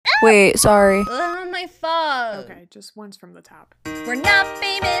Wait, sorry. Oh, my phone. Okay, just once from the top. We're not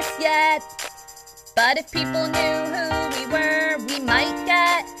famous yet, but if people knew who we were, we might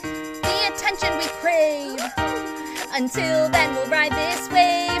get the attention we crave. Until then, we'll ride this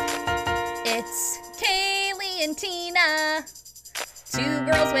wave. It's Kaylee and Tina, two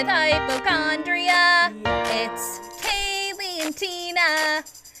girls with hypochondria. It's Kaylee and Tina.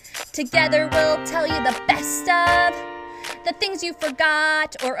 Together we'll tell you the best of the things you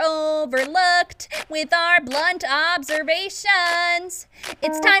forgot or overlooked with our blunt observations.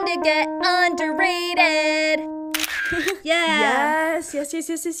 It's time to get underrated. Yeah.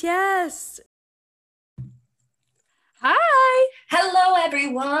 Yes. Hi, Hello,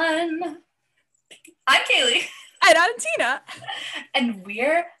 everyone. I'm Kaylee, and I'm Tina. and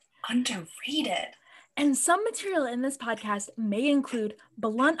we're underrated. And some material in this podcast may include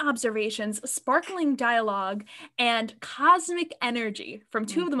blunt observations, sparkling dialogue, and cosmic energy from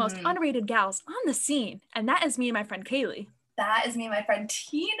two of the most underrated gals on the scene. And that is me and my friend Kaylee. That is me and my friend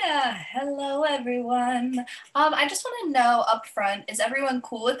Tina. Hello, everyone. I just want to know up front, is everyone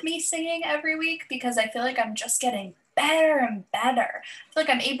cool with me singing every week? Because I feel like I'm just getting better and better. I feel like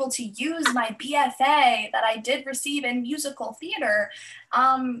I'm able to use my BFA that I did receive in musical theater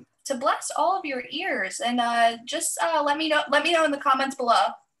to bless all of your ears. And just let me know in the comments below.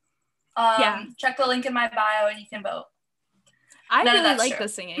 Check the link in my bio and you can vote. I None of really that's like true. the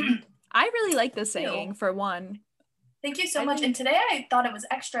singing. I really like the Thank you. singing, for one. Thank you so much. And today I thought it was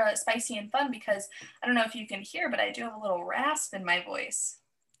extra spicy and fun because I don't know if you can hear, but I do have a little rasp in my voice.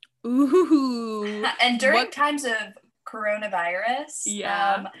 Ooh. And during times of coronavirus,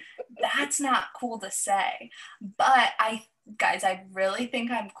 Yeah. that's not cool to say. But I really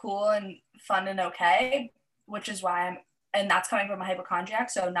think I'm cool and fun and okay, which is why and that's coming from a hypochondriac,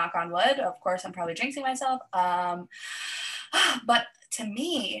 so knock on wood. Of course, I'm probably jinxing myself. But to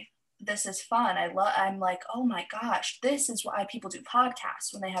me, this is fun. I'm like, oh my gosh, this is why people do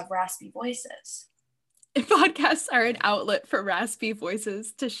podcasts when they have raspy voices. Podcasts are an outlet for raspy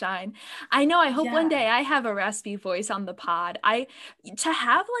voices to shine. I know. I hope one day I have a raspy voice on the pod. To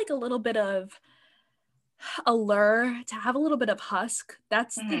have like a little bit of allure, to have a little bit of husk,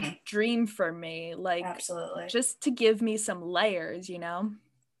 that's the dream for me. Like, absolutely, just to give me some layers, you know?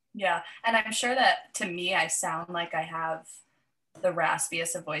 Yeah, and I'm sure that to me, I sound like I have the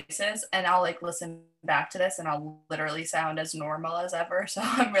raspiest of voices, and I'll like listen back to this and I'll literally sound as normal as ever. So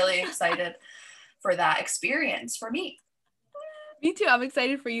I'm really excited for that experience for me. Me too. I'm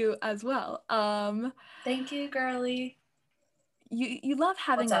excited for you as well. Thank you, girly. You love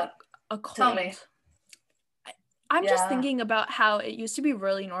having a cold. Tell me. I'm just thinking about how it used to be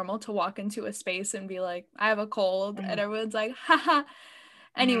really normal to walk into a space and be like, I have a cold, and everyone's like, haha.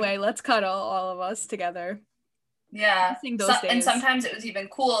 Anyway, let's cuddle, all of us together. Yeah. And sometimes it was even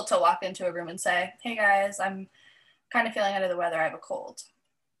cool to walk into a room and say, hey guys, I'm kind of feeling under the weather, I have a cold.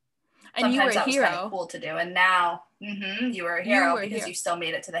 And sometimes you were a hero. That was kind of cool to do. And now, you were a hero because you still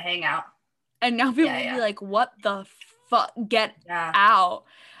made it to the hangout. And now people will be like, what the fuck? Get out.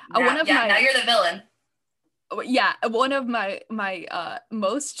 Now you're the villain. Yeah, one of my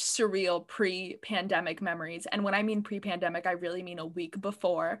most surreal pre-pandemic memories, and when I mean pre-pandemic, I really mean a week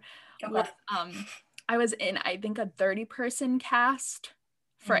before. Okay. I was in, I think, a 30-person cast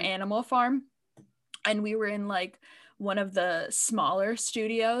for Animal Farm, and we were in like one of the smaller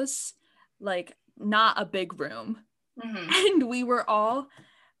studios, like not a big room, and we were all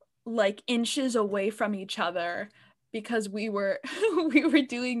like inches away from each other because we were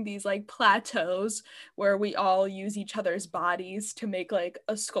doing these like plateaus where we all use each other's bodies to make like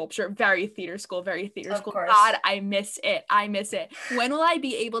a sculpture. Very theater school. Course. God, I miss it. When will I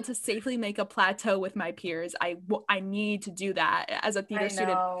be able to safely make a plateau with my peers? I need to do that as a theater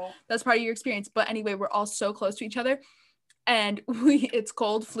student. That's part of your experience. But anyway, we're all so close to each other, and it's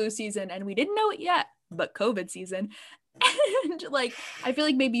cold flu season, and we didn't know it yet, but COVID season. And like I feel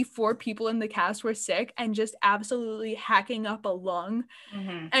like maybe 4 people in the cast were sick and just absolutely hacking up a lung,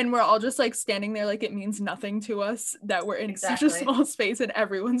 and we're all just like standing there like it means nothing to us that we're in such a small space and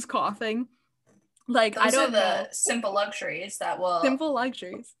everyone's coughing. Like those are the simple luxuries that we'll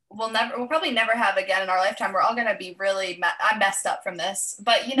probably never have again in our lifetime. We're all gonna be really I'm messed up from this,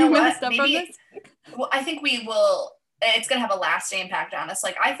 but you know what, maybe I think we will. It's going to have a lasting impact on us.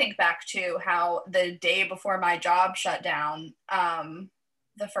 Like, I think back to how the day before my job shut down,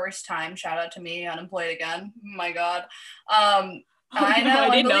 the first time, shout out to me, unemployed again. Oh my God. I know, I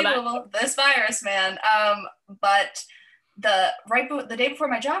didn't unbelievable. know that. This virus, man. But the day before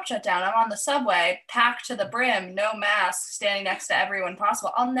my job shut down, I'm on the subway, packed to the brim, no mask, standing next to everyone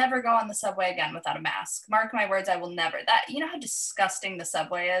possible. I'll never go on the subway again without a mask. Mark my words, I will never. That, you know how disgusting the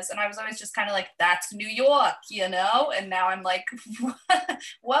subway is? And I was always just kind of like, that's New York, you know? And now I'm like,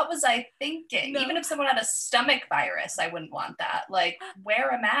 what was I thinking? No. Even if someone had a stomach virus, I wouldn't want that. Like, wear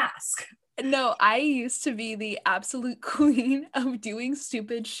a mask. No, I used to be the absolute queen of doing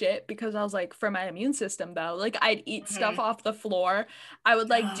stupid shit because I was like, for my immune system though, like I'd eat stuff off the floor. I would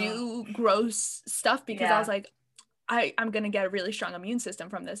like do gross stuff because I was like, I'm going to get a really strong immune system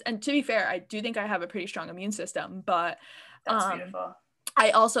from this. And to be fair, I do think I have a pretty strong immune system, but that's beautiful.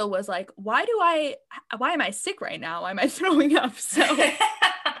 I also was like, why am I sick right now? Why am I throwing up? So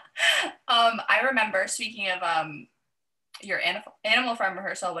I remember, speaking of your animal farm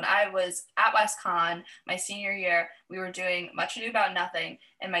rehearsal, when I was at WestCon my senior year, we were doing Much Ado About Nothing,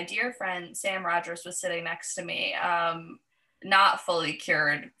 and my dear friend Sam Rogers was sitting next to me, not fully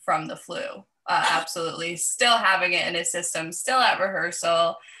cured from the flu, absolutely still having it in his system, still at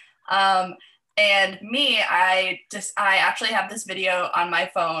rehearsal. And me, I actually have this video on my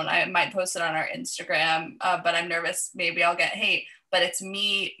phone. I might post it on our Instagram, but I'm nervous maybe I'll get hate. But it's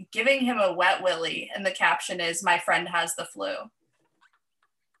me giving him a wet willy, and the caption is, "My friend has the flu."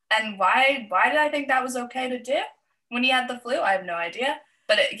 And why did I think that was okay to do when he had the flu? I have no idea.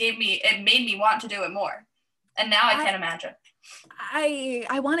 But it made me want to do it more. And now I can't imagine.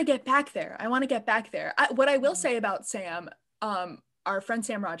 I want to get back there. What I will say about Sam, our friend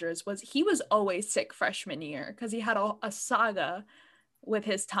Sam Rogers, was he was always sick freshman year because he had a saga with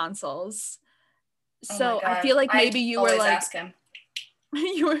his tonsils. So I feel like maybe you were like, ask him.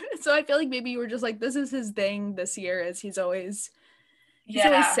 So I feel like maybe you were just like, this is his thing this year, is he's always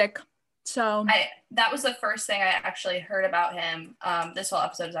sick. So that was the first thing I actually heard about him. This whole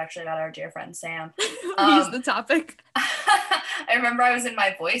episode is actually about our dear friend Sam. He's the topic. I remember I was in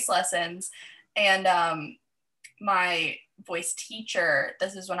my voice lessons, and my voice teacher,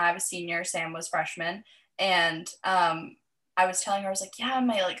 this is when I was senior, Sam was freshman, and I was telling her, I was like, yeah,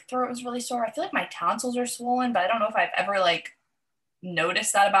 my like throat was really sore. I feel like my tonsils are swollen, but I don't know if I've ever like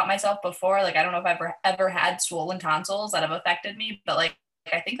noticed that about myself before. Like, I don't know if I've ever had swollen tonsils that have affected me, but like,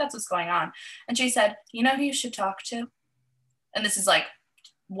 I think that's what's going on. And she said, you know who you should talk to? And this is like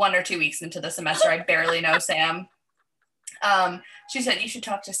 1 or 2 weeks into the semester. I barely know Sam. She said, you should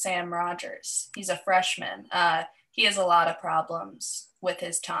talk to Sam Rogers. He's a freshman. He has a lot of problems with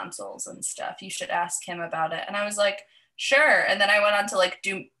his tonsils and stuff. You should ask him about it. And I was like, sure. And then I went on to like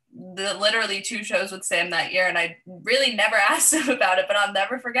do literally 2 shows with Sam that year, and I really never asked him about it, but I'll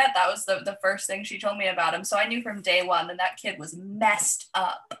never forget that was the first thing she told me about him. So I knew from day one that kid was messed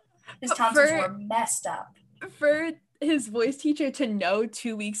up. His tonsils were messed up. For his voice teacher to know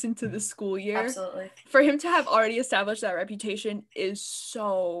 2 weeks into the school year, absolutely, for him to have already established that reputation is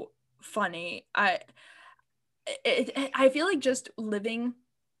so funny. I feel like just living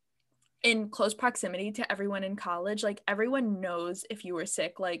in close proximity to everyone in college, like everyone knows if you were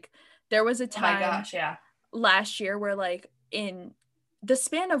sick. Like there was a time last year where like in the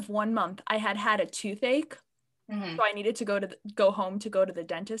span of 1 month I had a toothache, so I needed to go home to go to the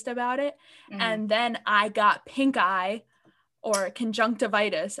dentist about it, and then I got pink eye, or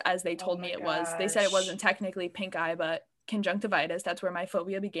conjunctivitis as they told me it was. They said it wasn't technically pink eye, but conjunctivitis. That's where my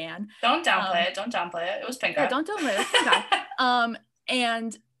phobia began. Don't downplay it. It was pink eye. Yeah, don't downplay it. It was pink eye.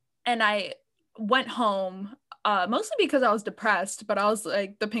 And I went home, mostly because I was depressed, but I was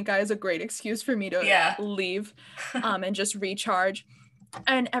like, the pink eye is a great excuse for me to leave and just recharge.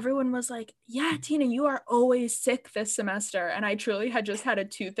 And everyone was like, yeah, Tina, you are always sick this semester. And I truly had just had a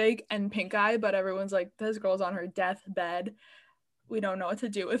toothache and pink eye, but everyone's like, this girl's on her deathbed. We don't know what to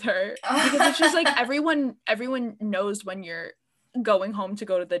do with her. Because it's just like everyone knows when you're going home to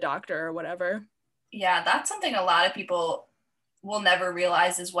go to the doctor or whatever. Yeah, that's something a lot of people will never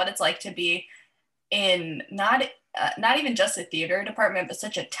realize, is what it's like to be in not even just a theater department, but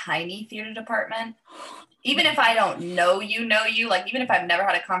such a tiny theater department. Even if I don't know you, like even if I've never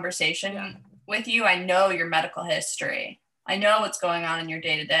had a conversation with you, I know your medical history. I know what's going on in your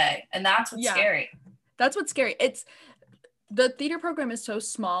day-to-day. And that's what's scary. That's what's scary. The theater program is so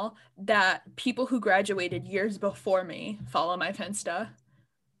small that people who graduated years before me follow my Finsta.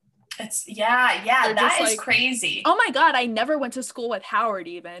 It's that is like, crazy. Oh my God, I never went to school with Howard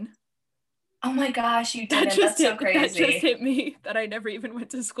even. Oh my gosh, you didn't. That's so crazy. That just hit me that I never even went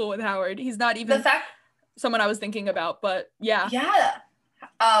to school with Howard. He's not even someone I was thinking about, but yeah. Yeah.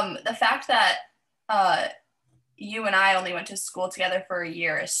 The fact that you and I only went to school together for a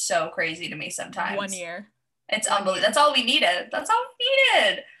year is so crazy to me sometimes. 1 year. It's unbelievable. That's all we needed.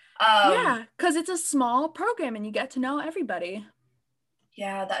 Yeah, Because it's a small program and you get to know everybody.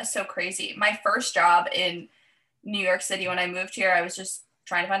 Yeah, that is so crazy. My first job in New York City when I moved here, I was just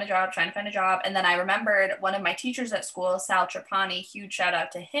trying to find a job. And then I remembered one of my teachers at school, Sal Trapani, huge shout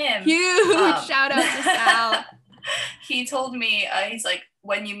out to him. Huge shout out to Sal. He told me, he's like,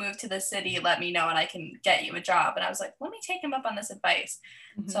 when you move to the city, let me know and I can get you a job. And I was like, let me take him up on this advice.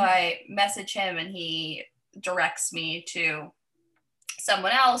 Mm-hmm. So I message him and he directs me to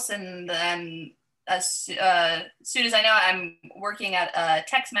someone else. And then as soon as I know, I'm working at a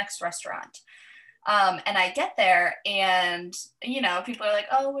Tex-Mex restaurant. And I get there and, you know, people are like,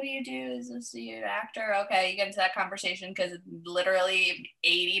 oh, what do you do? Is this you an actor? Okay, you get into that conversation because literally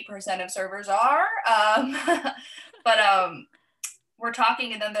 80% of servers are. But we're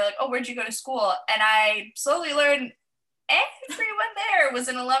talking and then they're like, oh, where'd you go to school? And I slowly learned everyone there was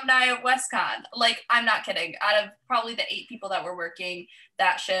an alumni of WestConn. Like, I'm not kidding. Out of probably the 8 people that were working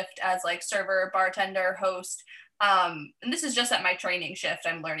that shift as like server, bartender, host, and this is just at my training shift,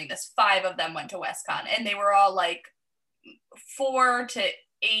 I'm learning this, 5 of them went to WestConn and they were all like 4 to 8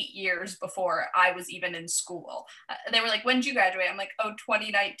 years before I was even in school. They were like, when did you graduate? I'm like, oh,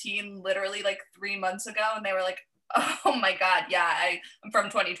 2019, literally like 3 months ago. And they were like, oh my God, yeah, I'm from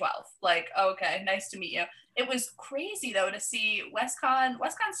 2012. Like, okay, nice to meet you. It was crazy though to see WestConn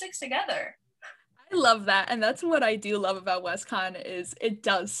sticks together. I love that. And that's what I do love about WestConn is it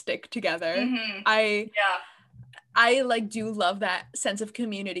does stick together. Mm-hmm. I like do love that sense of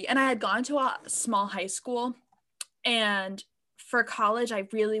community. And I had gone to a small high school and for college, I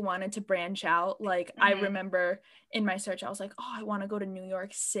really wanted to branch out. Like I remember in my search, I was like, oh, I want to go to New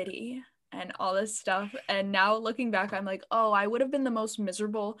York City and all this stuff. And now looking back, I'm like, oh, I would have been the most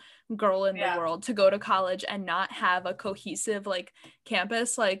miserable girl in the world to go to college and not have a cohesive like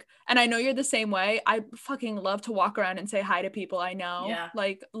campus. Like, and I know you're the same way. I fucking love to walk around and say hi to people I know.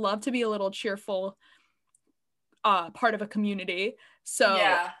 Like love to be a little cheerful part of a community. So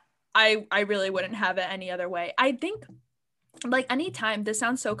I really wouldn't have it any other way. I think like anytime, this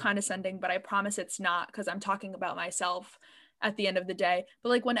sounds so condescending, but I promise it's not because I'm talking about myself at the end of the day. But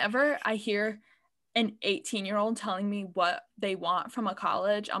like whenever I hear an 18-year-old telling me what they want from a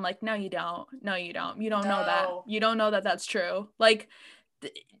college, I'm like, no, you don't. No, you don't. You don't know that. You don't know that that's true. Like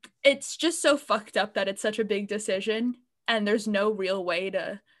it's just so fucked up that it's such a big decision and there's no real way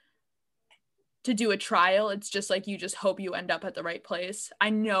to do a trial. It's just like you just hope you end up at the right place.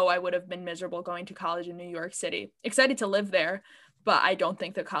 I know I would have been miserable going to college in New York City. Excited to live there, but I don't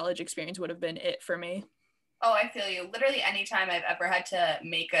think the college experience would have been it for me. Oh, I feel you. Literally anytime I've ever had to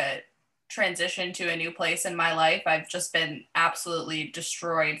make a transition to a new place in my life, I've just been absolutely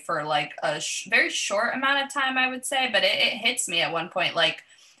destroyed for like a very short amount of time, I would say. But it hits me at one point. Like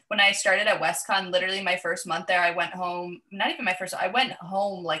when I started at WestConn, literally my first month there, I went home, I went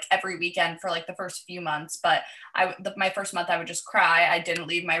home like every weekend for like the first few months. But my first month, I would just cry. I didn't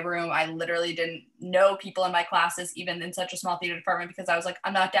leave my room. I literally didn't know people in my classes, even in such a small theater department, because I was like,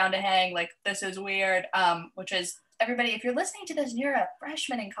 I'm not down to hang. Like, this is weird. Which is, everybody, if you're listening to this and you're a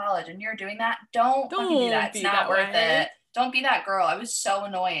freshman in college and you're doing that, don't fucking do that. It's not worth it. Don't be that girl. I was so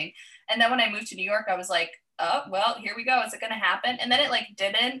annoying. And then when I moved to New York, I was like, oh, well, here we go. Is it going to happen? And then it like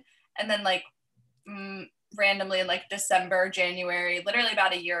didn't. And then like randomly in like December, January, literally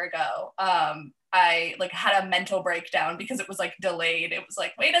about a year ago, I like had a mental breakdown because it was like delayed. It was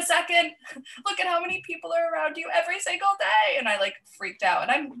like, wait a second, look at how many people are around you every single day. And I like freaked out.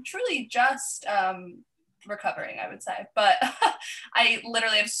 And I'm truly just recovering, I would say. But I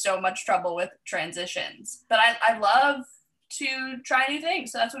literally have so much trouble with transitions. But I love to try new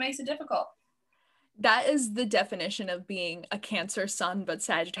things. So that's what makes it difficult. That is the definition of being a Cancer sun, but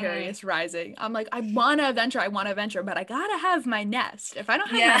Sagittarius rising. I'm like, I want to adventure, but I gotta have my nest. If I don't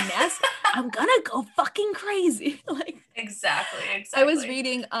have my nest, I'm gonna go fucking crazy. Like exactly. I was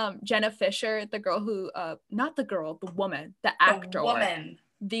reading Jenna Fisher, the girl who, not the girl, the woman, the actor.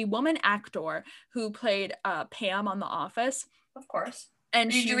 The woman actor who played Pam on The Office. Of course.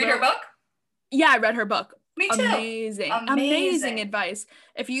 And did you read her book? Yeah, I read her book. Me too. Amazing advice.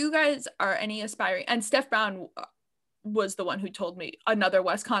 If you guys are any aspiring, and Steph Brown was the one who told me, another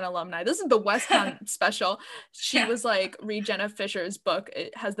WestConn alumni. This is the WestConn special. She was like, read Jenna Fisher's book.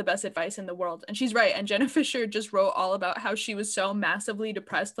 It has the best advice in the world. And she's right. And Jenna Fisher just wrote all about how she was so massively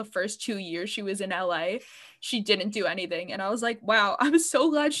depressed the first 2 years she was in LA. She didn't do anything. And I was like, wow, I'm so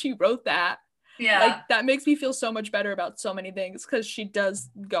glad she wrote that. Yeah. Like that makes me feel so much better about so many things because she does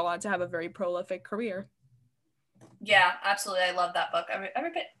go on to have a very prolific career. Yeah, absolutely. I love that book.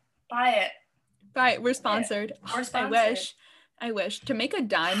 Every bit, buy it. Buy it. We're sponsored. We're sponsored. I wish. To make a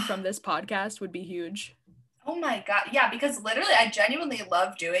dime from this podcast would be huge. Oh my God. Yeah, because literally I genuinely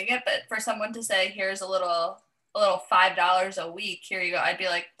love doing it, but for someone to say, here's a little $5 a week, here you go, I'd be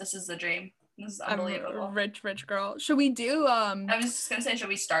like, this is the dream. This is unbelievable. I'm a rich girl. Should we do I was just gonna say, should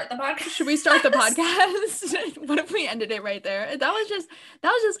we start the podcast? Should we start the podcast? What if we ended it right there? That was just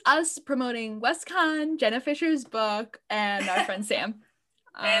us promoting WestCon, Jenna Fisher's book, and our friend Sam.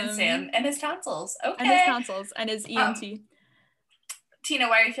 And Sam and his tonsils. Okay. And his tonsils and his ENT. Tina,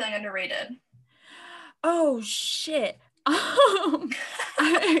 why are you feeling underrated? Oh shit.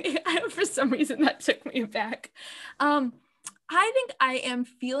 For some reason that took me back. I think I am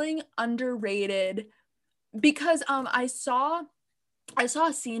feeling underrated because I saw a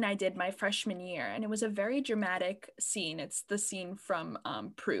scene I did my freshman year, and it was a very dramatic scene. It's the scene from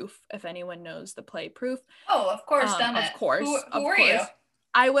Proof, if anyone knows the play Proof. Oh, of course, done it. Of course. Who were you?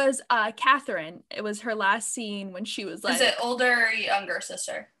 I was Catherine. It was her last scene when she was like. Is it older or younger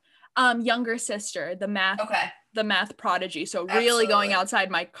sister? Younger sister, the math. Okay. The math prodigy. So really going outside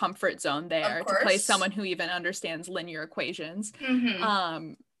my comfort zone there to play someone who even understands linear equations.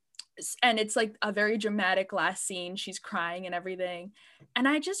 Mm-hmm. And it's like a very dramatic last scene. She's crying and everything. And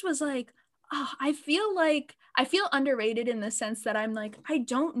I just was like, oh, I feel underrated in the sense that I'm like, I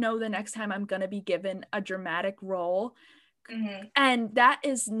don't know the next time I'm going to be given a dramatic role. Mm-hmm. And that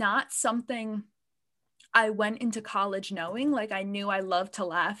is not something I went into college knowing. Like, I knew I loved to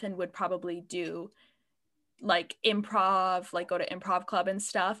laugh and would probably do like improv, like go to improv club and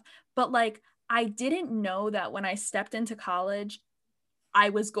stuff. But like, I didn't know that when I stepped into college,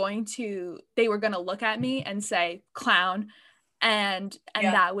 they were going to look at me and say clown, and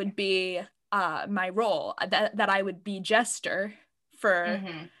that would be my role, that I would be jester for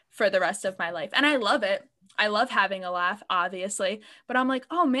the rest of my life. And I love it. I love having a laugh, obviously, but I'm like,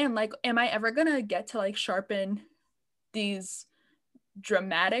 oh man, like, am I ever gonna get to like sharpen these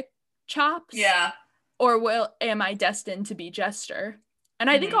dramatic chops? Yeah. Or am I destined to be jester? And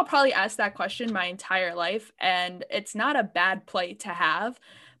I think I'll probably ask that question my entire life, and it's not a bad play to have,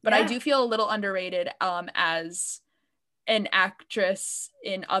 but I do feel a little underrated as an actress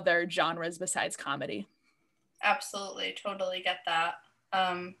in other genres besides comedy. Absolutely. Totally get that.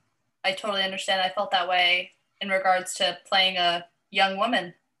 I totally understand. I felt that way in regards to playing a young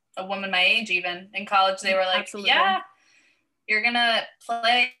woman, a woman my age even. In college, they were like, absolutely. Yeah, you're going to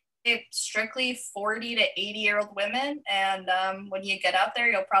play strictly 40 to 80-year-old women, and when you get out there,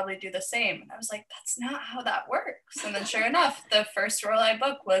 you'll probably do the same. And I was like, that's not how that works. And then sure enough, the first role I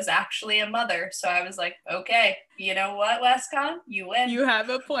booked was actually a mother. So I was like, okay, you know what, WestCon? You win. You have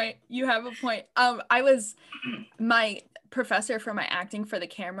a point. My professor for my acting for the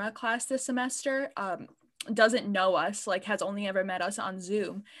camera class this semester doesn't know us, like has only ever met us on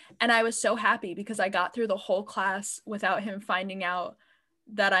Zoom. And I was so happy because I got through the whole class without him finding out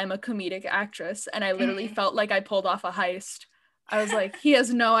that I'm a comedic actress, and I literally felt like I pulled off a heist. I was like, he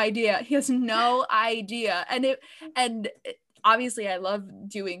has no idea. And obviously I love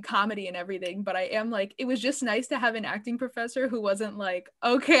doing comedy and everything, but I am like, it was just nice to have an acting professor who wasn't like,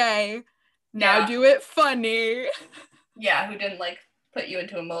 okay, now do it funny. Yeah, who didn't like put you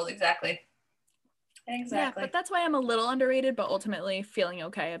into a mold. Exactly. Yeah, but that's why I'm a little underrated, but ultimately feeling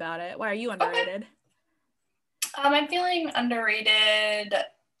okay about it. Why are you underrated? Okay. I'm feeling underrated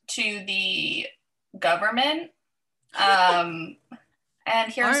to the government. And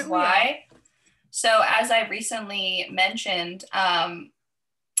here's why. So as I recently mentioned,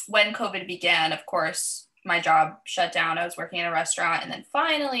 when COVID began, of course, my job shut down. I was working in a restaurant. And then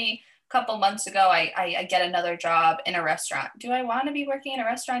finally, a couple months ago, I get another job in a restaurant. Do I want to be working in a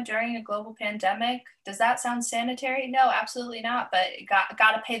restaurant during a global pandemic? Does that sound sanitary? No, absolutely not. But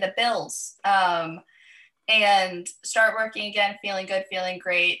got to pay the bills. And start working again, feeling good, feeling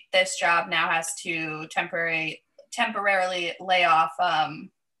great. This job now has to temporarily lay off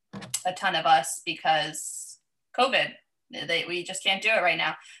a ton of us because COVID. We just can't do it right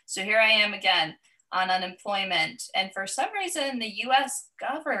now. So here I am again on unemployment. And for some reason, the US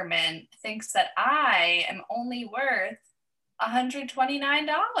government thinks that I am only worth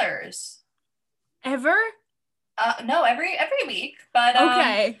 $129. Ever? No, every week, but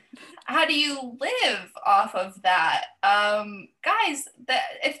okay. How do you live off of that? Guys,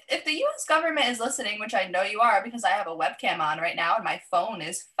 if the US government is listening, which I know you are because I have a webcam on right now and my phone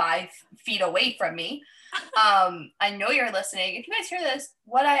is 5 feet away from me, I know you're listening. If you guys hear this,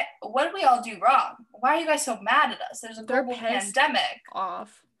 what did we all do wrong? Why are you guys so mad at us? There's a global pandemic.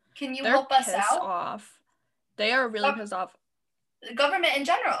 Off. Can you help us out? Off. They are really pissed off. Government in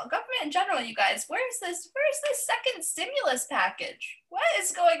general, you guys. Where's this second stimulus package? What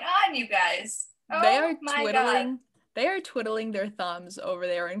is going on, you guys? They are twiddling their thumbs over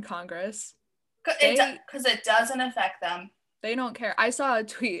there in Congress. Because it doesn't affect them. They don't care. I saw a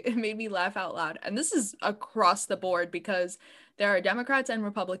tweet, it made me laugh out loud. And this is across the board because there are Democrats and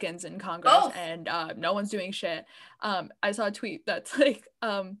Republicans in Congress. Both. And no one's doing shit. I saw a tweet that's like,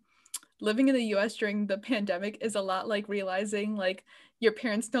 living in the US during the pandemic is a lot like realizing like your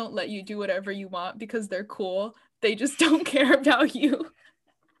parents don't let you do whatever you want because they're cool. They just don't care about you.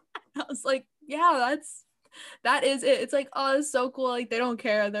 I was like, yeah, that is it. It's like, oh, it's so cool. Like they don't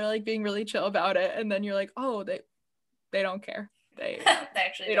care. They're like being really chill about it. And then you're like, oh, they don't care. They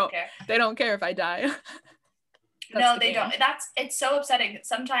actually don't care. They don't care if I die. No, they don't. It's so upsetting.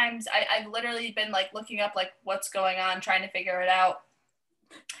 Sometimes I've literally been like looking up like what's going on, trying to figure it out.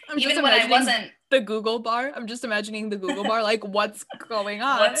 Even when I wasn't the Google bar, I'm just imagining the Google bar, like what's going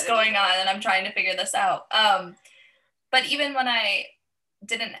on? What's going on? And I'm trying to figure this out. But even when I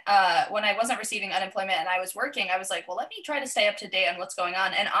wasn't receiving unemployment and I was working, I was like, well, let me try to stay up to date on what's going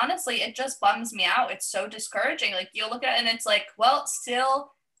on. And honestly, it just bums me out. It's so discouraging. Like you'll look at it and it's like, well,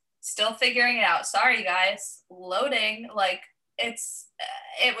 still figuring it out. Sorry guys, loading. Like it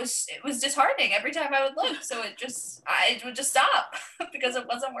was disheartening every time I would look. So I would just stop because it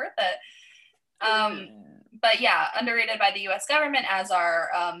wasn't worth it. But yeah, underrated by the US government, as are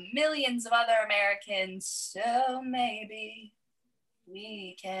millions of other Americans. So maybe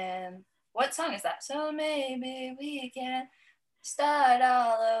we can. What song is that? So maybe we can start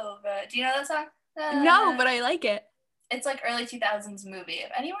all over. Do you know that song? No, but I like it. It's like early 2000s movie.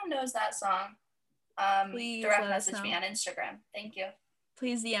 If anyone knows that song, please direct message me on Instagram. Thank you.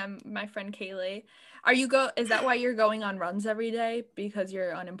 Please DM my friend Kaylee. Is that why you're going on runs every day? Because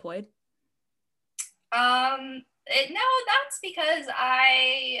you're unemployed? No, that's because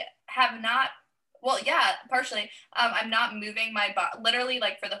I have not. Well, yeah, partially. I'm not moving my body. Literally,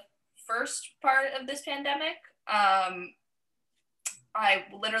 like for the first part of this pandemic, I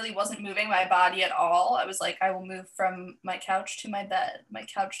literally wasn't moving my body at all. I was like, I will move from my couch to my bed, my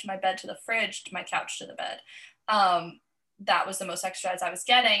couch to my bed to the fridge, to my couch to the bed. That was the most exercise I was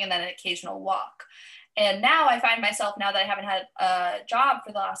getting, and then an occasional walk. And now I find myself, now that I haven't had a job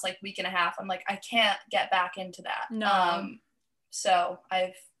for the last like week and a half, I'm like, I can't get back into that. No. So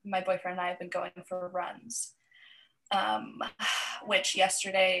my boyfriend and I have been going for runs, which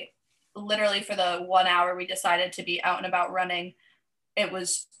yesterday, literally for the 1 hour we decided to be out and about running, it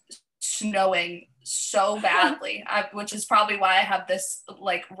was snowing so badly, which is probably why I have this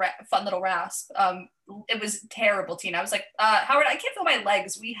like fun little rasp. It was terrible, Tina. I was like, Howard, I can't feel my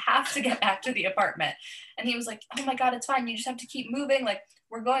legs. We have to get back to the apartment. And he was like, oh my God, it's fine. You just have to keep moving. Like,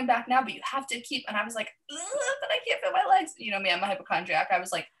 we're going back now, but you have to keep. And I was like, but I can't feel my legs. You know me, I'm a hypochondriac. I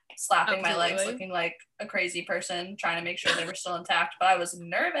was like slapping my legs, looking like a crazy person, trying to make sure they were still intact, but I was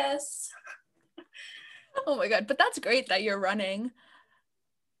nervous. Oh my God, but that's great that you're running.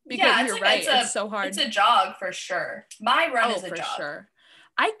 Because yeah, you're right, it's so hard. It's a jog for sure. My run is a jog. Sure.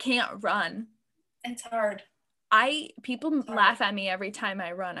 I can't run. It's hard. People laugh at me every time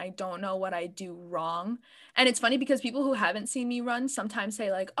I run. I don't know what I do wrong. And it's funny because people who haven't seen me run sometimes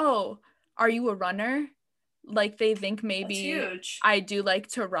say like, oh, are you a runner? Like they think maybe I do like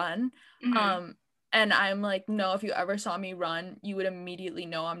to run. Mm-hmm. And I'm like, no, if you ever saw me run, you would immediately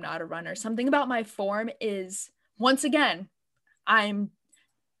know I'm not a runner. Something about my form is, once again, I'm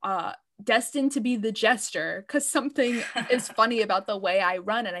destined to be the jester because something is funny about the way I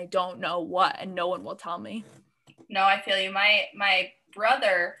run and I don't know what, and no one will tell me. No, I feel you. My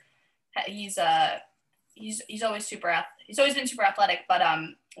brother, he's always he's always been super athletic, but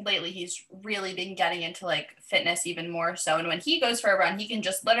lately he's really been getting into like fitness even more so. And when he goes for a run, he can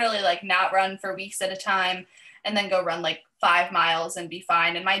just literally like not run for weeks at a time and then go run like 5 miles and be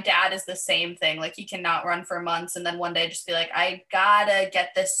fine. And my dad is the same thing. Like he cannot run for months and then one day just be like, I gotta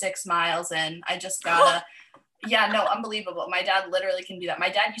get this 6 miles in. I just gotta. Yeah, no, unbelievable. My dad literally can do that. My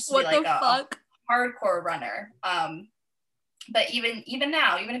dad used to be like a hardcore runner. But even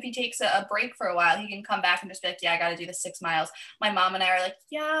now, even if he takes a break for a while, he can come back and just be like, yeah, I got to do the 6 miles. My mom and I are like,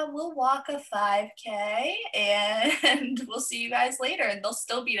 yeah, we'll walk a 5K and we'll see you guys later. And they'll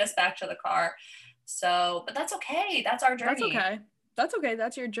still beat us back to the car. So, but that's okay. That's our journey. That's okay.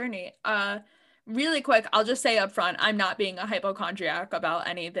 That's your journey. Really quick, I'll just say up front, I'm not being a hypochondriac about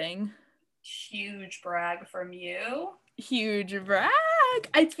anything. Huge brag from you. Huge brag.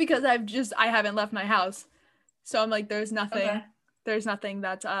 It's because I haven't left my house. So I'm like, there's nothing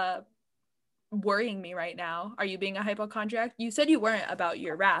that's worrying me right now. Are you being a hypochondriac? You said you weren't about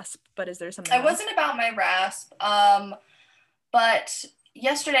your rasp, but is there something else? Wasn't about my rasp. But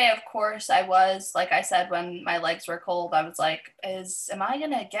yesterday, of course, I was, like I said, when my legs were cold, I was like, am I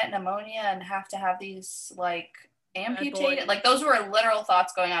going to get pneumonia and have to have these like amputated. Like those were literal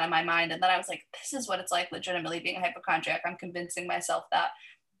thoughts going on in my mind. And then I was like, this is what it's like legitimately being a hypochondriac. I'm convincing myself that.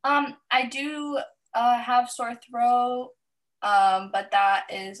 I do have sore throat, but that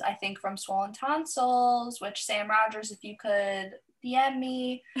is, I think, from swollen tonsils, which Sam Rogers, if you could DM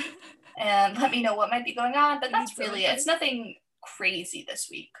me and let me know what might be going on. But that's really it. It's nothing crazy this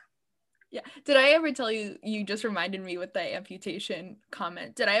week. Yeah. Did I ever tell you, you just reminded me with the amputation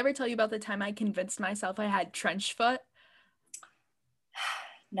comment. Did I ever tell you about the time I convinced myself I had trench foot?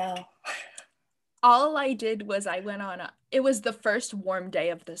 No. All I did was I went on it was the first warm day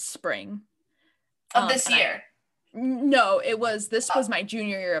of the spring. Of this year? No, this was my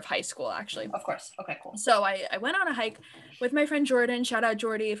junior year of high school, actually. Of course. Okay, cool. So I went on a hike with my friend Jordan. Shout out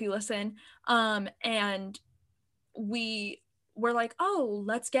Jordy if you listen. And we were like, oh,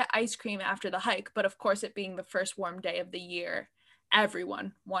 let's get ice cream after the hike. But of course, it being the first warm day of the year,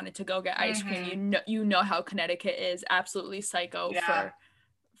 everyone wanted to go get ice cream. You know how Connecticut is absolutely psycho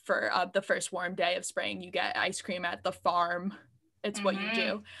for the first warm day of spring. You get ice cream at the farm. It's what you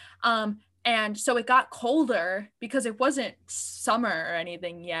do. And so it got colder because it wasn't summer or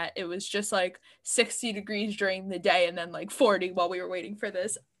anything yet. It was just like 60 degrees during the day and then like 40 while we were waiting for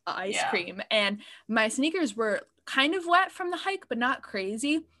this ice cream. And my sneakers were kind of wet from the hike, but not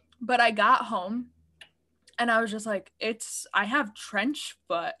crazy. But I got home and I was just like, I have trench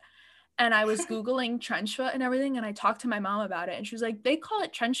foot. And I was Googling trench foot and everything. And I talked to my mom about it. And she was like, they call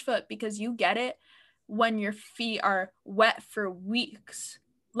it trench foot because you get it when your feet are wet for weeks.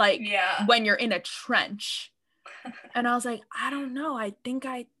 Like when you're in a trench. And I was like, I don't know. I think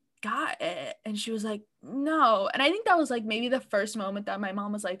I got it. And she was like, no. And I think that was like maybe the first moment that my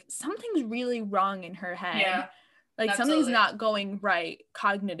mom was like, something's really wrong in her head. Yeah. Like something's not going right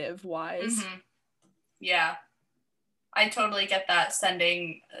cognitive wise. Yeah. I totally get that,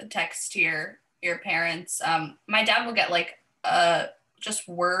 sending a text to your parents. My dad will get like just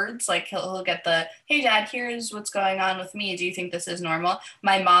words, like he'll get the, hey dad, here's what's going on with me, do you think this is normal?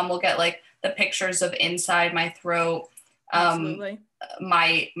 My mom will get like the pictures of inside my throat,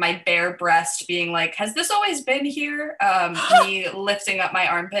 my bare breast being like, has this always been here? Me lifting up my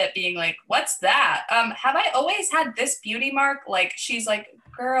armpit being like, what's that? Have I always had this beauty mark? Like she's like,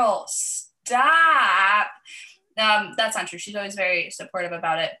 girl, stop. That's not true. She's always very supportive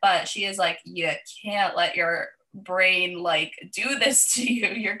about it, but she is like, you can't let your brain like do this to you.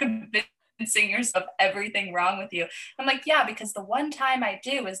 You're convincing yourself everything wrong with you. I'm like, yeah, because the one time I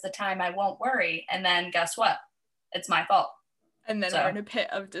do is the time I won't worry, and then guess what? It's my fault. And then we're in a pit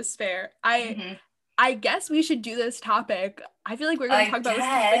of despair. I guess we should do this topic. I feel like we're going to talk about this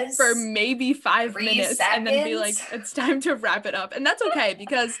topic for maybe 5 minutes and then be like, it's time to wrap it up. And that's okay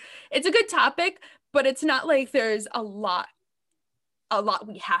because it's a good topic, but it's not like there's a lot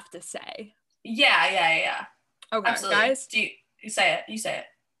we have to say. Yeah. Okay, absolutely. Guys. You say it. You say it.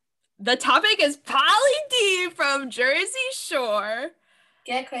 The topic is Pauly D from Jersey Shore.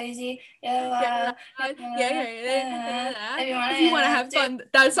 Get crazy. Yeah. If you want to have fun.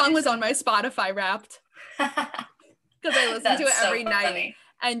 That song was on my Spotify Wrapped. Because I listened to it every night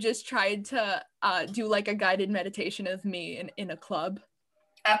and just tried to do like a guided meditation of me in a club.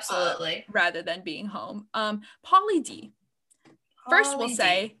 Absolutely. Rather than being home. Pauly D. First we'll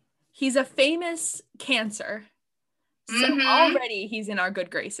say he's a famous Cancer. So already he's in our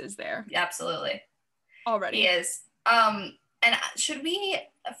good graces there. Absolutely. Already. He is. And should we,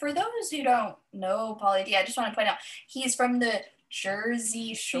 for those who don't know Pauly D, I just want to point out, he's from the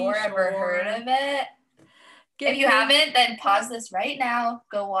Jersey Shore. Ever heard of it? If you haven't, then pause this right now,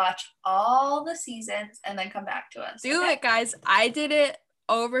 go watch all the seasons, and then come back to us. Do it, guys. I did it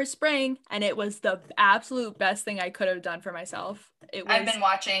over spring, and it was the absolute best thing I could have done for myself. I've been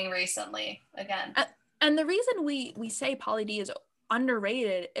watching recently again. And the reason we say Pauly D is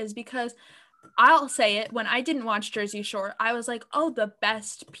underrated is because I'll say it, when I didn't watch Jersey Shore, I was like, oh, the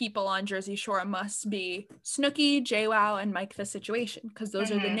best people on Jersey Shore must be Snooki, JWoww, and Mike the Situation, because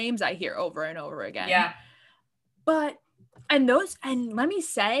those are the names I hear over and over again. Yeah. And let me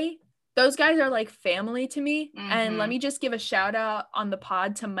say, those guys are like family to me. And let me just give a shout out on the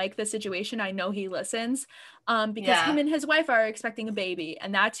pod to Mike the Situation. I know he listens because him and his wife are expecting a baby,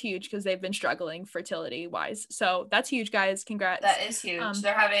 and that's huge because they've been struggling fertility wise. So that's huge, guys. Congrats. That is huge.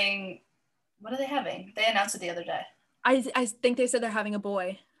 They're having, what are they having? They announced it the other day. I think they said they're having a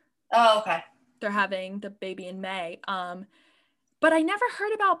boy. Oh, okay. They're having the baby in May. But I never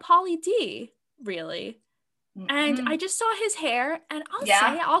heard about Pauly D, really. And I just saw his hair, and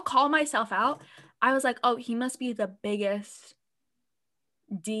I'll call myself out. I was like, oh, he must be the biggest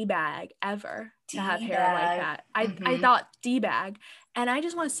D-bag ever to have hair like that. I thought D-bag. And I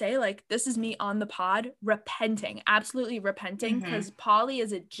just want to say, like, this is me on the pod repenting, absolutely repenting, because Pauly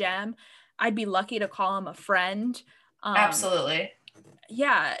is a gem. I'd be lucky to call him a friend. Absolutely.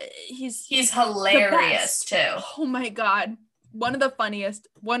 Yeah, he's hilarious too. Oh my God. One of the funniest.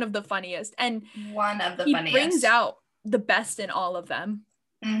 And he brings out the best in all of them.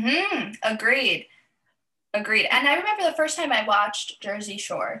 Agreed. And I remember the first time I watched Jersey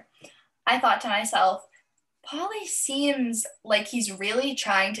Shore, I thought to myself, Pauly seems like he's really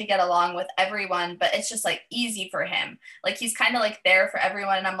trying to get along with everyone, but it's just like easy for him. Like he's kind of like there for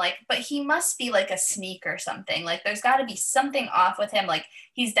everyone. And I'm like, but he must be like a sneak or something. Like there's got to be something off with him. Like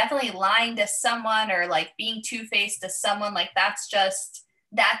he's definitely lying to someone or like being two-faced to someone. Like that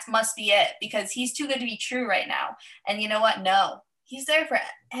must be it, because he's too good to be true right now. And you know what? No, he's there for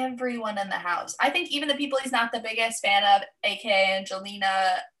everyone in the house. I think even the people he's not the biggest fan of, aka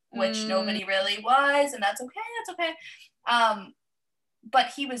Angelina, which nobody really was, and that's okay. But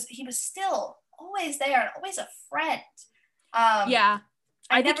he was still always there and always a friend. I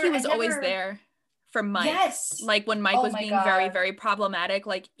think he was always there for Mike. Yes. Like when Mike was being very, very problematic,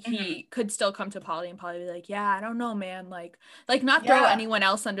 like he could still come to Pauly and Pauly be like, yeah, I don't know, man. Like not throw anyone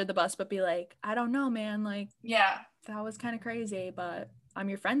else under the bus, but be like, I don't know, man. Like, yeah, that was kind of crazy, but I'm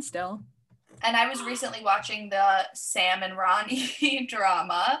your friend still. And I was recently watching the Sam and Ronnie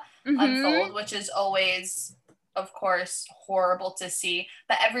drama unfold, which is always, of course, horrible to see.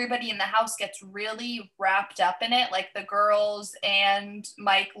 But everybody in the house gets really wrapped up in it. Like the girls and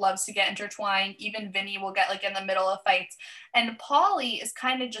Mike loves to get intertwined. Even Vinny will get like in the middle of fights. And Pauly is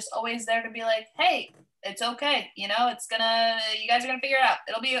kind of just always there to be like, hey, it's okay. You know, you guys are going to figure it out.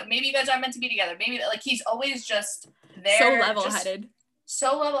 Maybe you guys aren't meant to be together. Maybe like he's always just there.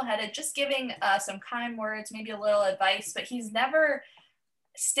 So level-headed, just giving some kind words, maybe a little advice, but he's never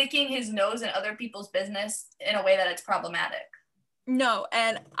sticking his nose in other people's business in a way that it's problematic. No,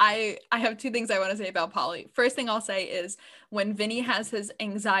 and I have two things I want to say about Pauly. First thing I'll say is when Vinny has his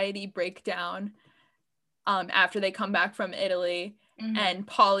anxiety breakdown after they come back from Italy, and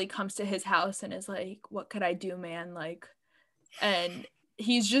Pauly comes to his house and is like, what could I do, man? Like, and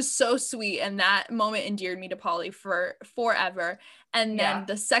he's just so sweet, and that moment endeared me to Pauly for forever. And then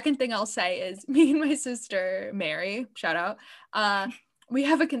the second thing I'll say is me and my sister Mary, shout out, we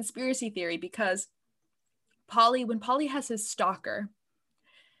have a conspiracy theory because when Pauly has his stalker,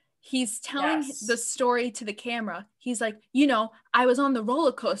 he's telling the story to the camera. He's like, you know, I was on the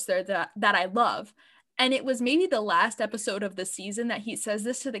roller coaster that I love. And it was maybe the last episode of the season that he says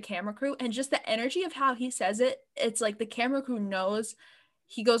this to the camera crew, and just the energy of how he says it, it's like the camera crew knows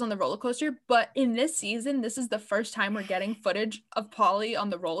he goes on the roller coaster. But in this season, this is the first time we're getting footage of Pauly on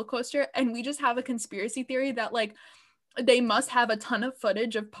the roller coaster. And we just have a conspiracy theory that like they must have a ton of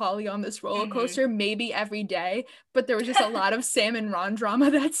footage of Pauly on this roller coaster, maybe every day. But there was just a lot of Sam and Ron drama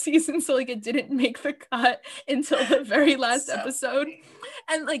that season. So like it didn't make the cut until the very last episode. Funny.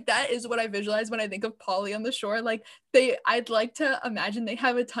 And like that is what I visualize when I think of Pauly on the shore. Like I'd like to imagine they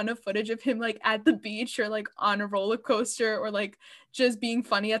have a ton of footage of him like at the beach or like on a roller coaster or like just being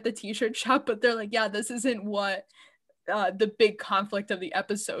funny at the t-shirt shop. But they're like, yeah, this isn't what the big conflict of the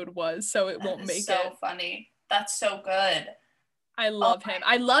episode was. So it won't make it. So funny. That's so good. I love him.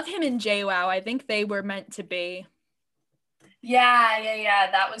 I love him in JWoww. I think they were meant to be. Yeah.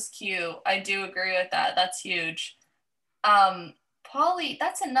 That was cute. I do agree with that. That's huge. Pauly,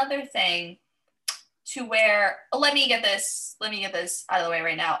 that's another thing to where, let me get this out of the way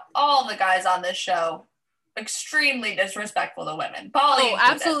right now. All the guys on this show, extremely disrespectful to women. Pauly,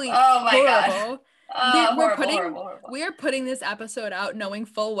 absolutely. Oh my horrible. God. Horrible. We are putting this episode out knowing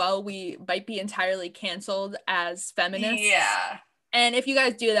full well we might be entirely canceled as feminists. Yeah. And if you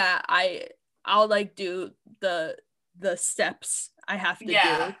guys do that, I'll like do the steps I have to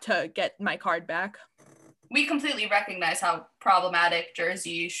do to get my card back. We completely recognize how problematic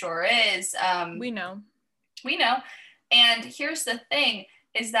Jersey Shore is. We know. And here's the thing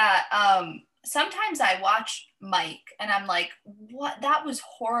is that sometimes I watch Mike and I'm like, what? That was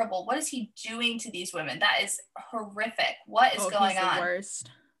horrible. What is he doing to these women? That is horrific. What is going on? The worst.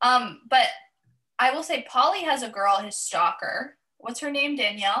 But I will say Pauly has a girl, his stalker. What's her name?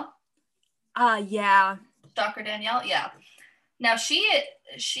 Danielle? Yeah. Stalker Danielle? Yeah. Now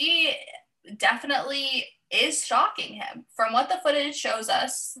she definitely is stalking him. From what the footage shows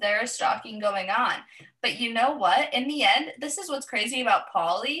us, there is stalking going on. But you know what? In the end, this is what's crazy about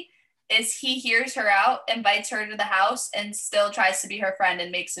Pauly, is he hears her out, invites her to the house, and still tries to be her friend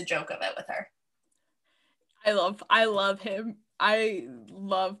and makes a joke of it with her. I love him. I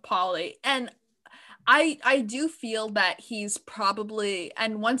love Pauly. And I do feel that he's probably,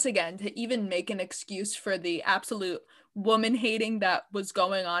 and once again, to even make an excuse for the absolute woman hating that was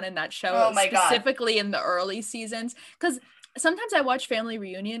going on in that show, Oh my specifically God. in the early seasons, because sometimes I watch Family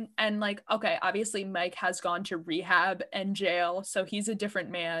Reunion and like, okay, obviously Mike has gone to rehab and jail, so he's a different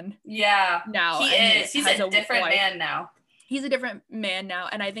man. Yeah, now he is. He's a different man now. He's a different man now,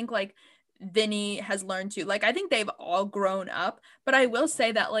 and I think like Vinny has learned to, like, I think they've all grown up, but I will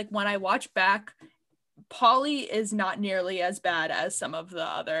say that like when I watch back, Paulie is not nearly as bad as some of the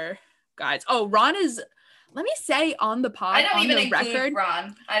other guys. Oh, Ron is, let me say on the pod, I don't on even the include record,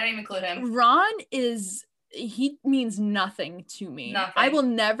 Ron. I don't even include him. Ron is, he means nothing to me. Nothing.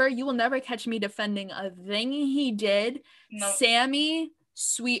 You will never catch me defending a thing he did. Nope. Sammy,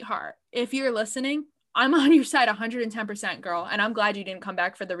 sweetheart, if you're listening, I'm on your side 110%, girl. And I'm glad you didn't come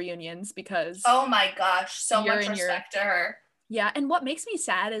back for the reunions because oh my gosh, so much respect to her. Yeah, and what makes me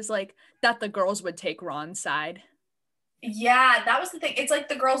sad is like that the girls would take Ron's side. Yeah, that was the thing. It's like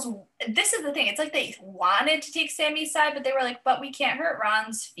the girls, this is the thing. It's like they wanted to take Sammy's side, but they were like, but we can't hurt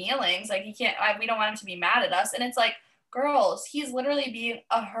Ron's feelings. Like we don't want him to be mad at us. And it's like, girls, he's literally being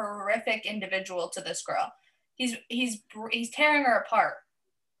a horrific individual to this girl. He's tearing her apart.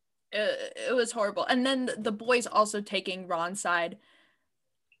 It was horrible. And then the boys also taking Ron's side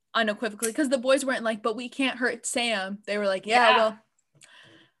unequivocally, because the boys weren't like, but we can't hurt Sam. They were like, yeah. Well,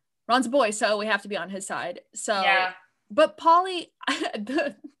 Ron's a boy, so we have to be on his side. So yeah. But Paulie,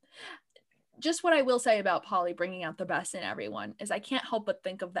 just what I will say about Paulie bringing out the best in everyone is I can't help but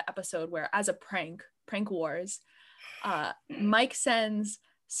think of the episode where, as a prank wars, Mike sends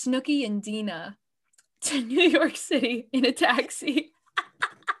Snooki and Dina to New York City in a taxi.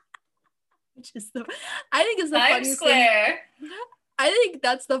 Which is I think is the funniest thing. I think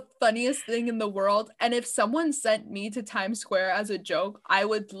that's the funniest thing in the world. And if someone sent me to Times Square as a joke, I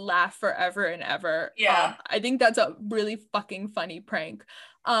would laugh forever and ever. Yeah. I think that's a really fucking funny prank.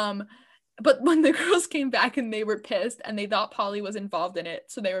 But when the girls came back and they were pissed and they thought Paulie was involved in it,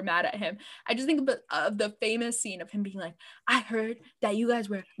 so they were mad at him. I just think of the famous scene of him being like, I heard that you guys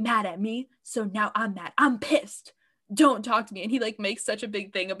were mad at me, so now I'm mad. I'm pissed. Don't talk to me. And he like makes such a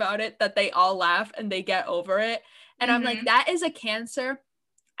big thing about it that they all laugh and they get over it. And I'm like, that is a Cancer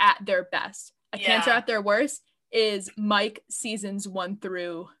at their best. A Cancer at their worst is Mike seasons 1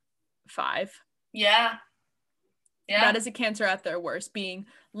 through 5. Yeah. Yeah. That is a Cancer at their worst, being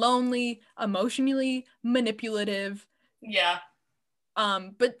lonely, emotionally manipulative. Yeah.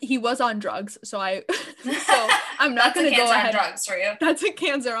 But he was on drugs, so I'm not going to go ahead. That's a Cancer on drugs for you. That's a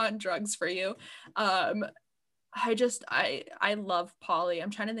Cancer on drugs for you. I love Paulie. I'm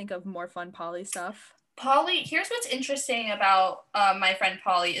trying to think of more fun Paulie stuff. Paulie, here's what's interesting about my friend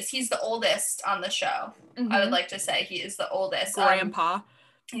Paulie is he's the oldest on the show. Mm-hmm. I would like to say he is the oldest. Grandpa.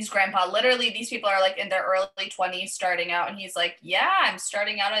 He's grandpa. Literally, these people are like in their early 20s starting out, and he's like, yeah, I'm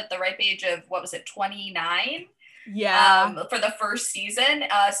starting out at the ripe age of, 29? Yeah. For the first season,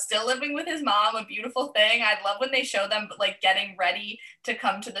 still living with his mom, a beautiful thing. I love when they show them like getting ready to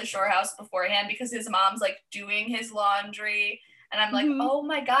come to the shore house beforehand because his mom's like doing his laundry. And I'm like, oh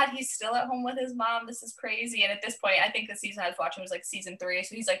my God, he's still at home with his mom. This is crazy. And at this point, I think the season I was watching was like season 3.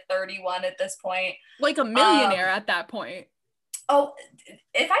 So he's like 31 at this point. Like a millionaire at that point. Oh,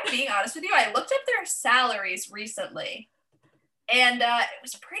 if I'm being honest with you, I looked up their salaries recently. And it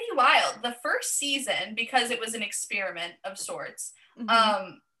was pretty wild. The first season, because it was an experiment of sorts,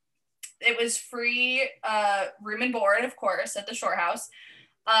 it was free room and board, of course, at the shore house.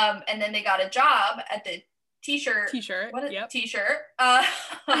 And then they got a job at the t-shirt t-shirt at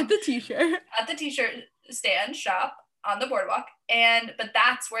the t-shirt stand shop on the boardwalk, but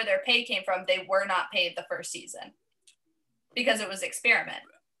that's where their pay came from. They were not paid the first season because it was experiment.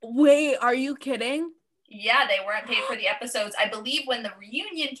 Wait, are you kidding? Yeah, they weren't paid for the episodes. I believe when the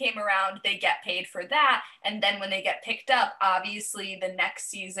reunion came around, they get paid for that. And then when they get picked up, obviously the next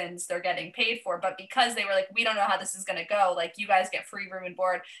seasons they're getting paid for. But because they were like, we don't know how this is going to go. Like, you guys get free room and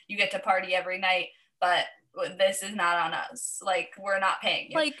board. You get to party every night. But this is not on us. Like, we're not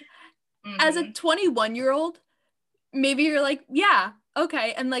paying you. Like, as a 21-year-old, maybe you're like, yeah,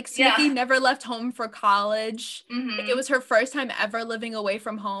 okay. And like Snooki never left home for college. Like, it was her first time ever living away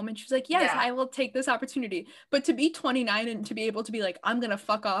from home. And she was like, yes, I will take this opportunity. But to be 29 and to be able to be like, I'm going to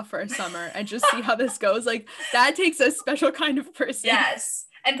fuck off for a summer and just see how this goes. Like, that takes a special kind of person. Yes.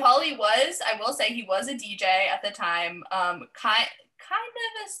 And Paulie was, I will say, he was a DJ at the time. Kind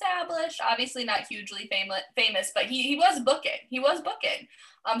of established, obviously not hugely famous, but he was booking.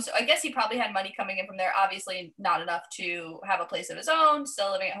 So I guess he probably had money coming in from there, obviously not enough to have a place of his own,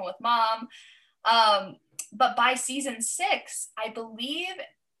 still living at home with mom. But by season 6, I believe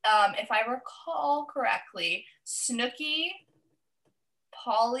if I recall correctly, Snooki,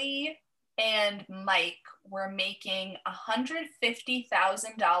 Pauly, and Mike were making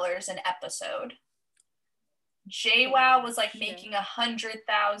 $150,000 an episode. JWoww was like making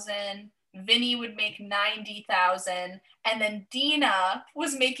 100,000. Vinny would make 90,000, and then Dina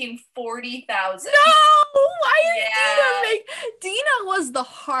was making 40,000. No, why did Dina make? Dina was the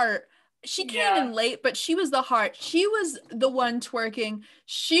heart. She came in late, but she was the heart. She was the one twerking.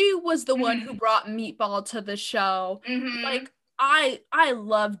 She was the one who brought Meatball to the show. Like, I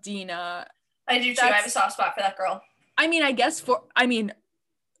love Dina. I do too. I have a soft spot for that girl.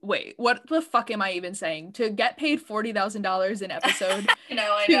 Wait, what the fuck am I even saying? To get paid $40,000 an episode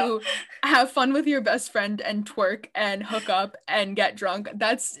I know. Have fun with your best friend and twerk and hook up and get drunk.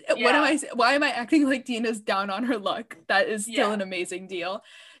 That's why am I acting like Dina's down on her luck? That is still an amazing deal.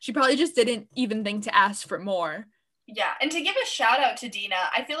 She probably just didn't even think to ask for more. Yeah, and to give a shout out to Dina,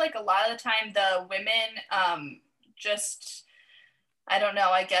 I feel like a lot of the time the women I don't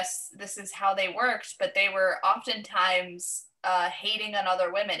know, I guess this is how they worked, but they were oftentimes hating on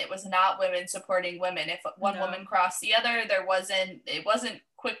other women. It was not women supporting women. If one woman crossed the other, it wasn't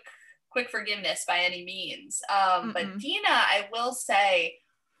quick forgiveness by any means. But Dina, I will say,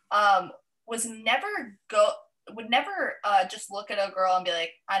 would never just look at a girl and be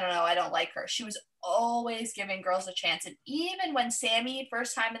like, I don't know, I don't like her. She was always giving girls a chance. And even when Sammy,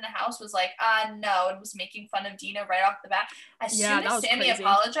 first time in the house, was like, no, and was making fun of Dina right off the bat, as soon as Sammy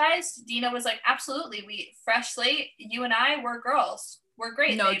apologized, Dina was like, absolutely, we fresh slate, you and I, we're girls. We're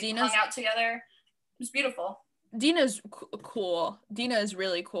great. No, Dina's hung out together. It was beautiful. Dina's cool. Dina is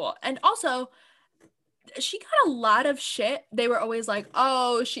really cool. And also, she got a lot of shit. They were always like,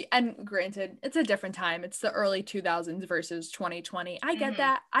 and granted, it's a different time. It's the early 2000s versus 2020. I get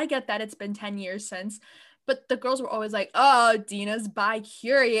that. It's been 10 years since. But the girls were always like, Dina's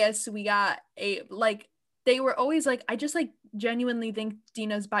bi-curious. We got they were always like, I just like genuinely think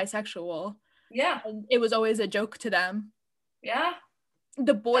Dina's bisexual. Yeah. And it was always a joke to them. Yeah.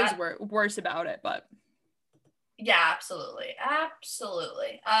 The boys were worse about it, but. Yeah, absolutely.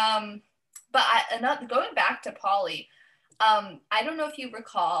 But going back to Pauly, I don't know if you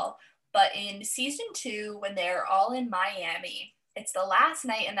recall, but in season 2, when they're all in Miami, it's the last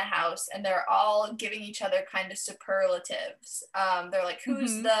night in the house, and they're all giving each other kind of superlatives. They're like,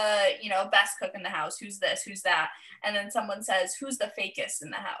 who's the, best cook in the house? Who's this? Who's that? And then someone says, who's the fakest in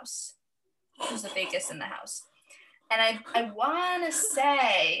the house? Who's the fakest in the house? And I want to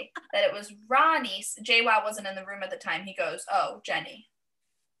say that it was Ronnie. JWoww wasn't in the room at the time. He goes, oh, Jenny.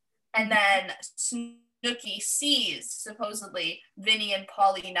 And then Snooki sees, supposedly, Vinny and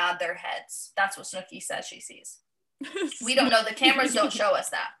Pauly nod their heads. That's what Snooki says she sees. We don't know. The cameras don't show us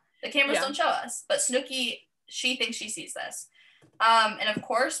that. The cameras don't show us. But Snooki, she thinks she sees this. And of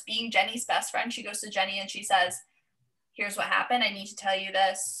course, being Jenny's best friend, she goes to Jenny and she says, here's what happened. I need to tell you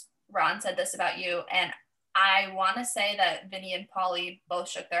this. Ron said this about you. And I want to say that Vinny and Pauly both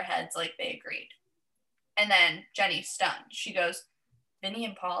shook their heads like they agreed. And then Jenny's stunned. She goes, Vinny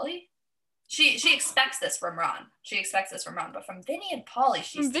and Pauly? She expects this from Ron. But from Vinny and Pauly,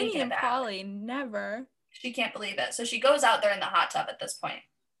 she's taken Vinny and aback. Pauly, never. She can't believe it. So she goes out there in the hot tub at this point.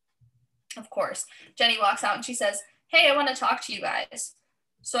 Of course. Jenny walks out and she says, hey, I want to talk to you guys.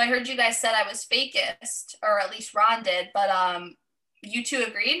 So I heard you guys said I was fakest, or at least Ron did, but you two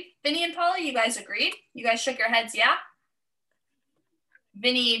agreed? Vinny and Pauly, you guys agreed? You guys shook your heads, yeah?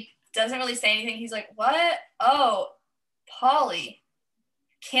 Vinny doesn't really say anything. He's like, what? Oh, Pauly.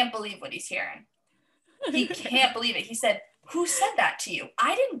 Can't believe what he's hearing. He can't believe it. He said, who said that to you?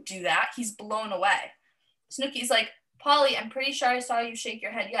 I didn't do that. He's blown away. Snooki's like, Pauly, I'm pretty sure I saw you shake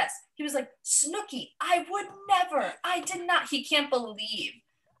your head yes. He was like, Snooki, I would never. I did not. He can't believe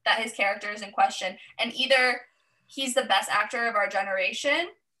that his character is in question. And either he's the best actor of our generation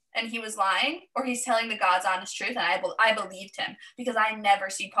and he was lying, or he's telling the God's honest truth, and I believed him, because I never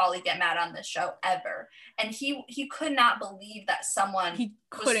see Pauly get mad on this show ever. And he could not believe that someone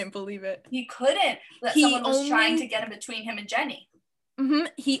believe it. He couldn't that someone was trying to get in between him and Jenny.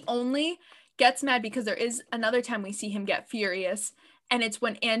 He only gets mad because there is another time we see him get furious, and it's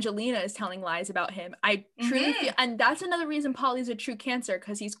when Angelina is telling lies about him. I truly feel, and that's another reason Pauly's a true Cancer,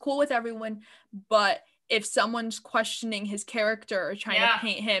 because he's cool with everyone, but if someone's questioning his character or trying to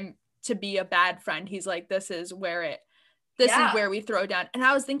paint him to be a bad friend, he's like, this is where we throw down. And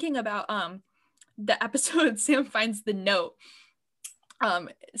I was thinking about the episode Sam finds the note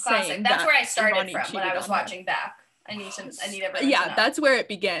saying that's that where I started Ronnie from when I was watching back. I need everyone to know. That's where it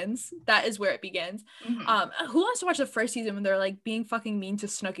begins. That is where it begins. Who wants to watch the first season when they're like being fucking mean to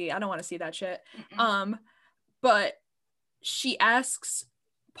Snooki? I don't want to see that shit. But she asks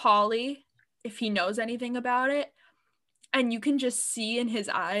Pauly if he knows anything about it. And you can just see in his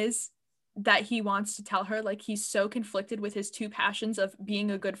eyes that he wants to tell her, like, he's so conflicted with his two passions of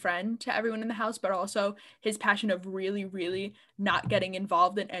being a good friend to everyone in the house, but also his passion of really, really not getting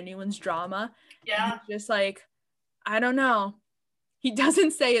involved in anyone's drama. Yeah. And he's just like, I don't know. He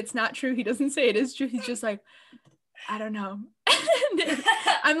doesn't say it's not true. He doesn't say it is true. He's just like, I don't know.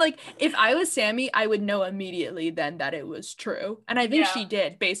 I'm like, if I was Sammy, I would know immediately then that it was true. And I think she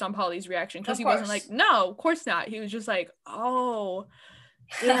did, based on Pauly's reaction, because he wasn't like, no, of course not. He was just like, oh,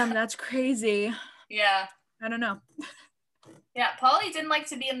 damn, that's crazy. Yeah. I don't know. Yeah, Pauly didn't like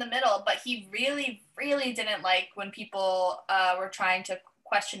to be in the middle, but he really, really didn't like when people were trying to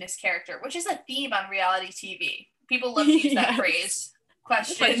question his character, which is a theme on reality TV. People love to use that phrase.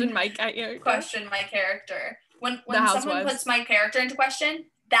 Question my character. When someone puts my character into question,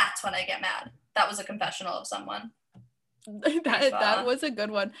 that's when I get mad. That was a confessional of someone. that was a good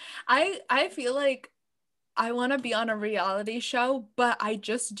one. I feel like I want to be on a reality show, but I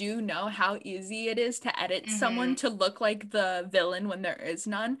just do know how easy it is to edit someone to look like the villain when there is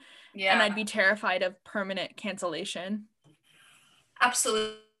none. Yeah. And I'd be terrified of permanent cancellation.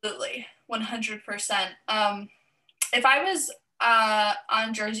 Absolutely. 100%. If I was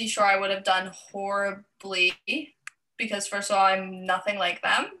on Jersey Shore, I would have done horribly because, first of all, I'm nothing like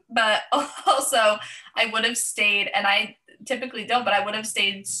them, but also I would have stayed, and I typically don't, but I would have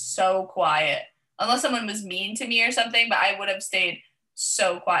stayed so quiet unless someone was mean to me or something, but I would have stayed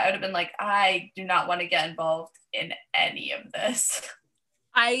so quiet. I would have been like, I do not want to get involved in any of this.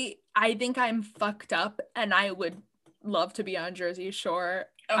 I think I'm fucked up and I would love to be on Jersey Shore.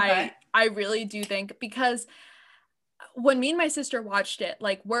 Okay. I really do think, because when me and my sister watched it,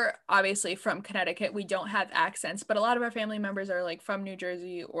 like, we're obviously from Connecticut, we don't have accents, but a lot of our family members are like from New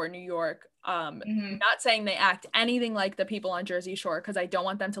Jersey or New York. Not saying they act anything like the people on Jersey Shore, because I don't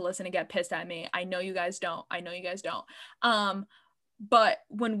want them to listen and get pissed at me. I know you guys don't. But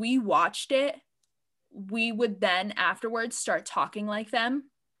when we watched it, we would then afterwards start talking like them.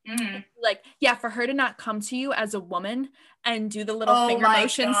 Like, yeah, for her to not come to you as a woman and do the little finger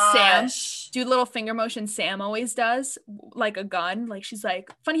motion Sam always does, like a gun. Like, she's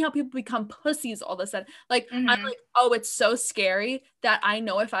like, funny how people become pussies all of a sudden. Like, I'm like, oh, it's so scary that I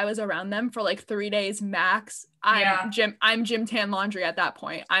know if I was around them for like 3 days max, I'm Jim Tan Laundry at that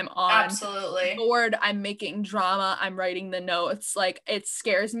point. I'm on board, I'm making drama, I'm writing the notes. Like, it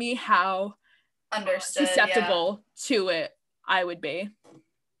scares me how susceptible to it I would be.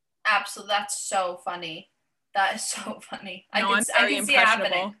 Absolutely. That's so funny. That is so funny. No, I'm very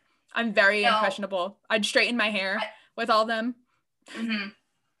impressionable. I'm very impressionable. I'd straighten my hair with all them.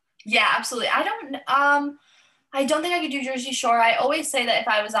 Yeah, absolutely. I don't think I could do Jersey Shore. I always say that if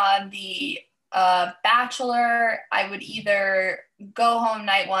I was on the Bachelor, I would either go home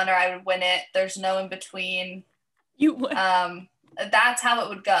night one or I would win it. There's no in between. You would. That's how it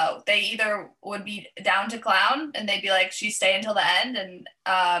would go. They either would be down to clown and they'd be like, she stay until the end. And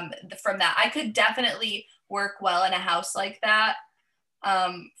from that, I could definitely work well in a house like that.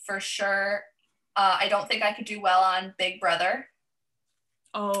 For sure. I don't think I could do well on Big Brother.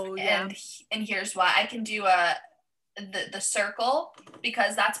 Oh, yeah. And here's why. I can do the circle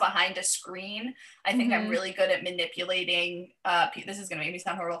because that's behind a screen. I think I'm really good at manipulating this is gonna make me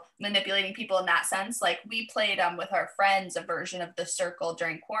sound horrible, manipulating people in that sense. Like, we played with our friends a version of the circle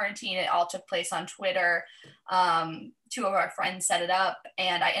during quarantine. It all took place on Twitter. 2 of our friends set it up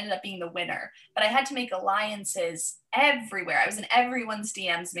and I ended up being the winner, but I had to make alliances everywhere. I was in everyone's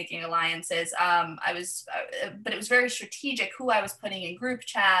DMs making alliances. But it was very strategic who I was putting in group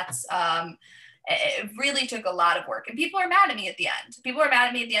chats. It really took a lot of work, and people are mad at me at the end.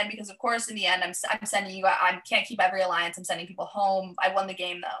 Because, of course, in the end, I'm sending you. I can't keep every alliance. I'm sending people home. I won the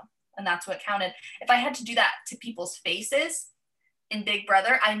game though, and that's what counted. If I had to do that to people's faces in Big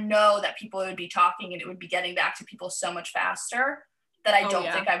Brother, I know that people would be talking, and it would be getting back to people so much faster that I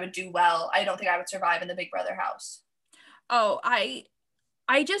don't think I would do well. I don't think I would survive in the Big Brother house. Oh, I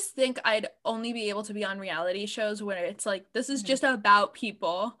just think I'd only be able to be on reality shows where it's like, this is just about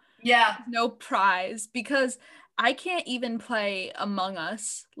people. Yeah. No prize, because I can't even play Among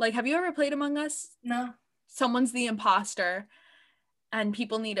Us. Like, have you ever played Among Us? No. Someone's the imposter and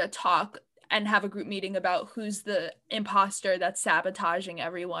people need to talk and have a group meeting about who's the imposter that's sabotaging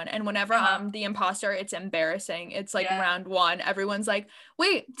everyone. And whenever I'm the imposter, it's embarrassing. It's like round 1. Everyone's like,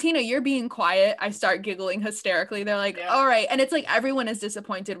 wait, Tina, you're being quiet. I start giggling hysterically. They're like, all right. And it's like, everyone is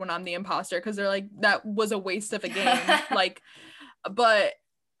disappointed when I'm the imposter because they're like, that was a waste of a game. Like, but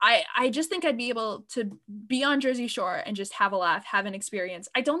I just think I'd be able to be on Jersey Shore and just have a laugh, have an experience.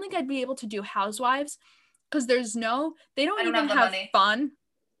 I don't think I'd be able to do Housewives because they don't even have fun.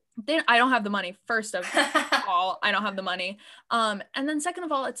 I don't have the money. First of all, I don't have the money. And then second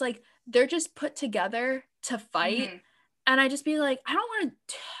of all, it's like they're just put together to fight. Mm-hmm. And I just be like, I don't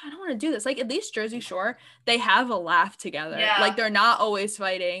want to do this. Like, at least Jersey Shore, they have a laugh together. Yeah. Like, they're not always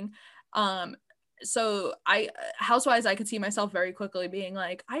fighting. So Housewives, I could see myself very quickly being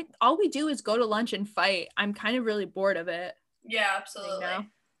like, all we do is go to lunch and fight. I'm kind of really bored of it. Yeah, absolutely. You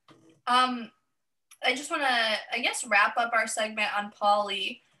know? I just want to, I guess, wrap up our segment on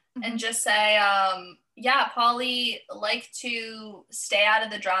Paulie and just say, Paulie liked to stay out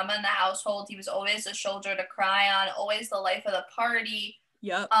of the drama in the household. He was always a shoulder to cry on, always the life of the party.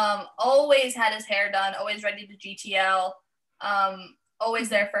 Yep. Always had his hair done, always ready to GTL, always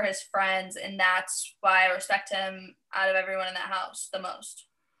there for his friends. And that's why I respect him out of everyone in that house the most.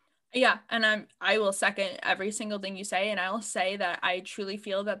 Yeah, and I will second every single thing you say, and I will say that I truly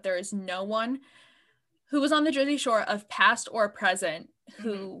feel that there is no one who was on the Jersey Shore of past or present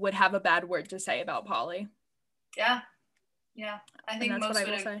who would have a bad word to say about Paulie. Yeah. I think most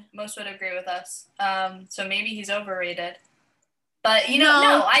would agree with us. So maybe he's overrated. But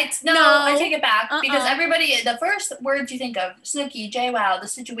I take it back because everybody, the first words you think of, Snooki, JWoww, the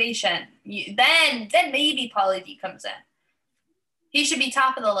situation, then maybe Paulie D comes in. He should be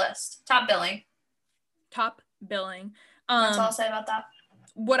top of the list, top billing. That's all I'll say about that.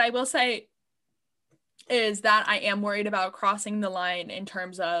 What I will say is that I am worried about crossing the line in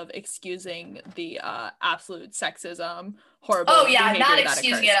terms of excusing the absolute sexism, horrible. Oh yeah, not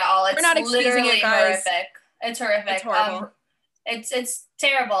excusing it at all. We're not excusing it, guys. Horrific. It's horrific. It's horrible. It's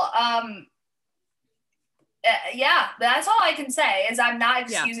terrible. Yeah, that's all I can say is I'm not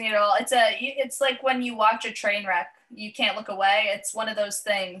excusing it at all. It's like when you watch a train wreck, you can't look away. It's one of those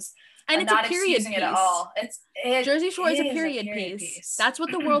things. And I'm it's not a period excusing piece. It at all. Jersey Shore is a period piece. That's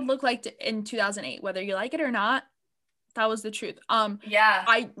what the world looked like in 2008. Whether you like it or not, that was the truth. Yeah.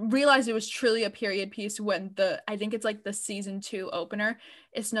 I realized it was truly a period piece when I think it's like the season 2 opener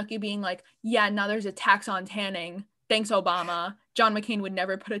is Snooki being like, yeah, now there's a tax on tanning. Thanks, Obama. John McCain would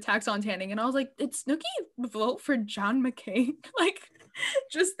never put a tax on tanning. And I was like, did Snooki vote for John McCain? Like,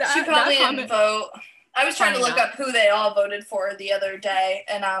 just that. She probably didn't vote. I was trying to look up who they all voted for the other day,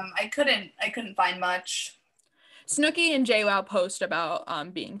 and I couldn't find much. Snooki and JWoww post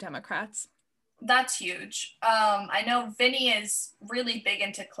about being Democrats. That's huge. I know Vinny is really big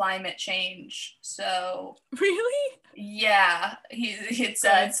into climate change, so really, yeah, it's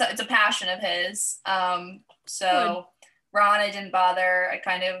a passion of his. So good. Ron, I didn't bother. I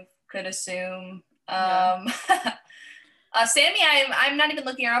kind of could assume. Sammy, I'm not even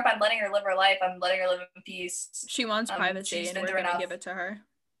looking her up. I'm letting her live her life. I'm letting her live in peace. She wants privacy, and we're gonna give it to her.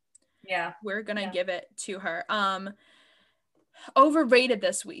 Yeah, we're gonna give it to her. Overrated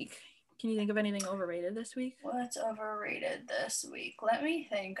this week. Can you think of anything overrated this week? What's overrated this week? Let me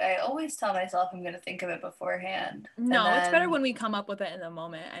think. I always tell myself I'm gonna think of it beforehand. No, it's better when we come up with it in the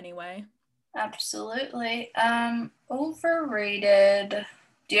moment. Anyway. Absolutely. Overrated.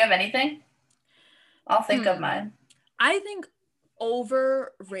 Do you have anything? I'll think of mine. I think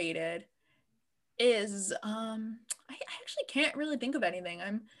overrated is I actually can't really think of anything.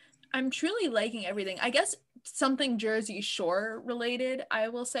 I'm truly liking everything. I guess something Jersey Shore related, I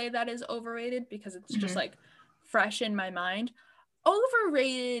will say that is overrated because it's just like fresh in my mind.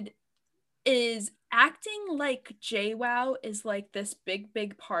 Overrated is acting like JWoww is like this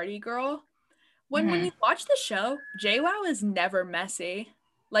big party girl. When you watch the show, JWoww is never messy.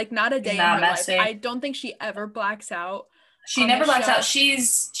 Like, not a day in her life. I don't think she ever blacks out. She never blacks out. She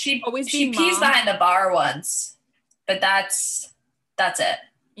pees behind the bar once, but that's it.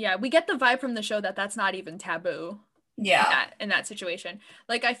 Yeah, we get the vibe from the show that that's not even taboo. Yeah. In that situation.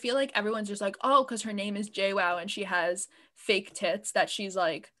 Like, I feel like everyone's just like, oh, because her name is JWoww and she has fake tits that she's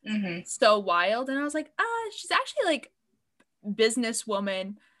like so wild. And I was like, she's actually like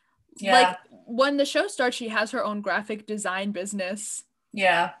businesswoman. Yeah. Like, when the show starts, she has her own graphic design business.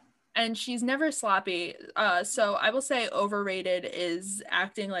 Yeah. And she's never sloppy. So I will say overrated is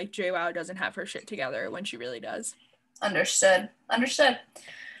acting like JWoww doesn't have her shit together when she really does. Understood.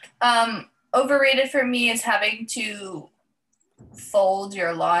 Overrated for me is having to fold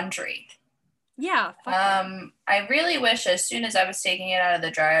your laundry. Yeah. I really wish as soon as I was taking it out of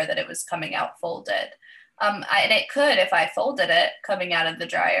the dryer that it was coming out folded. And it could if I folded it coming out of the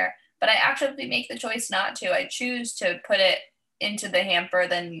dryer, but I actively make the choice not to. I choose to put it into the hamper,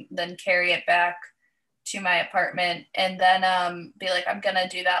 then carry it back to my apartment, and then be like, I'm gonna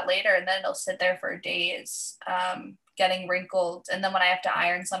do that later, and then it'll sit there for days, getting wrinkled, and then when I have to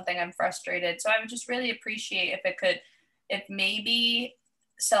iron something, I'm frustrated. So I would just really appreciate if maybe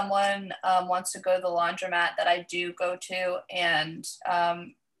someone wants to go to the laundromat that I do go to and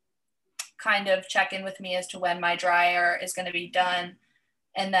kind of check in with me as to when my dryer is going to be done,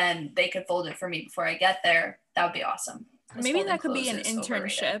 and then they could fold it for me before I get there, that would be awesome. Maybe that could be an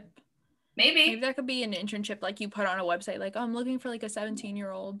internship. Maybe that could be an internship, like you put on a website, like, oh, I'm looking for like a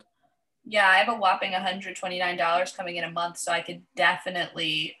 17-year-old. Yeah, I have a whopping $129 coming in a month, so I could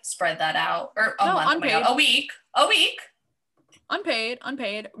definitely spread that out. Or unpaid. A week.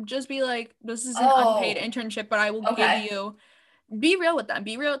 Unpaid. Just be like, this is an unpaid internship, but I will give you, be real with them.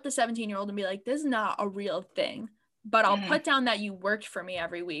 Be real with the 17-year-old and be like, this is not a real thing, but I'll put down that you worked for me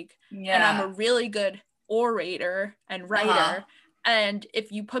every week. Yeah. And I'm a really good orator and writer. And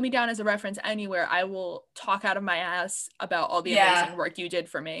if you put me down as a reference anywhere, I will talk out of my ass about all the amazing work you did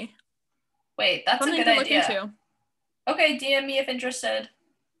for me. Wait, that's something a good idea. Okay, DM me if interested.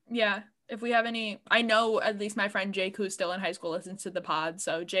 Yeah, if we have any, I know at least my friend Jake, who's still in high school, listens to the pod.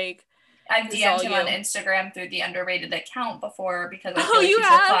 So Jake, I've DM'd him on Instagram through the Underrated account before because I feel like he's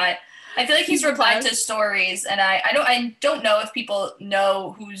replied. I feel like he's replied to stories, and I don't know if people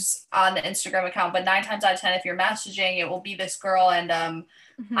know who's on the Instagram account, but 9 times out of 10, if you're messaging, it will be this girl, and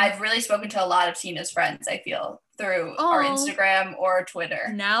I've really spoken to a lot of Tina's friends, I feel, through our Instagram or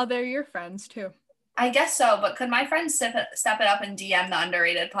Twitter. Now they're your friends too. I guess so, but could my friends step it up and DM the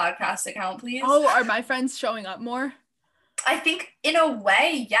Underrated podcast account, please? Oh, are my friends showing up more? I think in a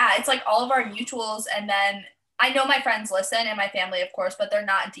way, yeah. It's like all of our mutuals, and then I know my friends listen and my family, of course, but they're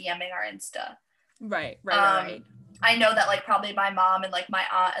not DMing our Insta. Right. I know that like probably my mom and like my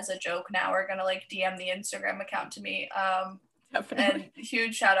aunt as a joke now are gonna like DM the Instagram account to me. Definitely. And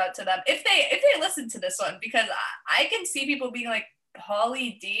huge shout out to them if they listen to this one, because I can see people being like,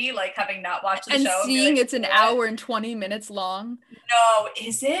 Pauly D, like having not watched the show and seeing it's an hour and 20 minutes long. No,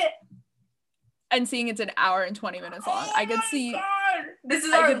 is it? And seeing it's an hour and 20 minutes long. I could see. God. This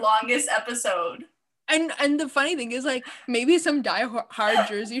is our longest episode. And the funny thing is, like, maybe some die-hard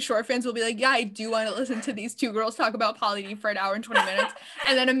Jersey Shore fans will be like, yeah, I do want to listen to these two girls talk about Pauly D for an hour and 20 minutes.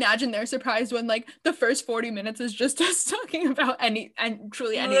 And then imagine they're surprised when, like, the first 40 minutes is just us talking about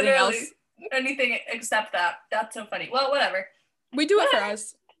truly anything else. Anything except that. That's so funny. Well, whatever. We do it for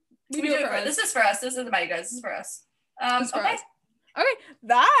us. We do it for us. This is for us. This isn't about you guys. This is for us. Okay. Okay.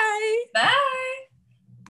 Bye. Bye.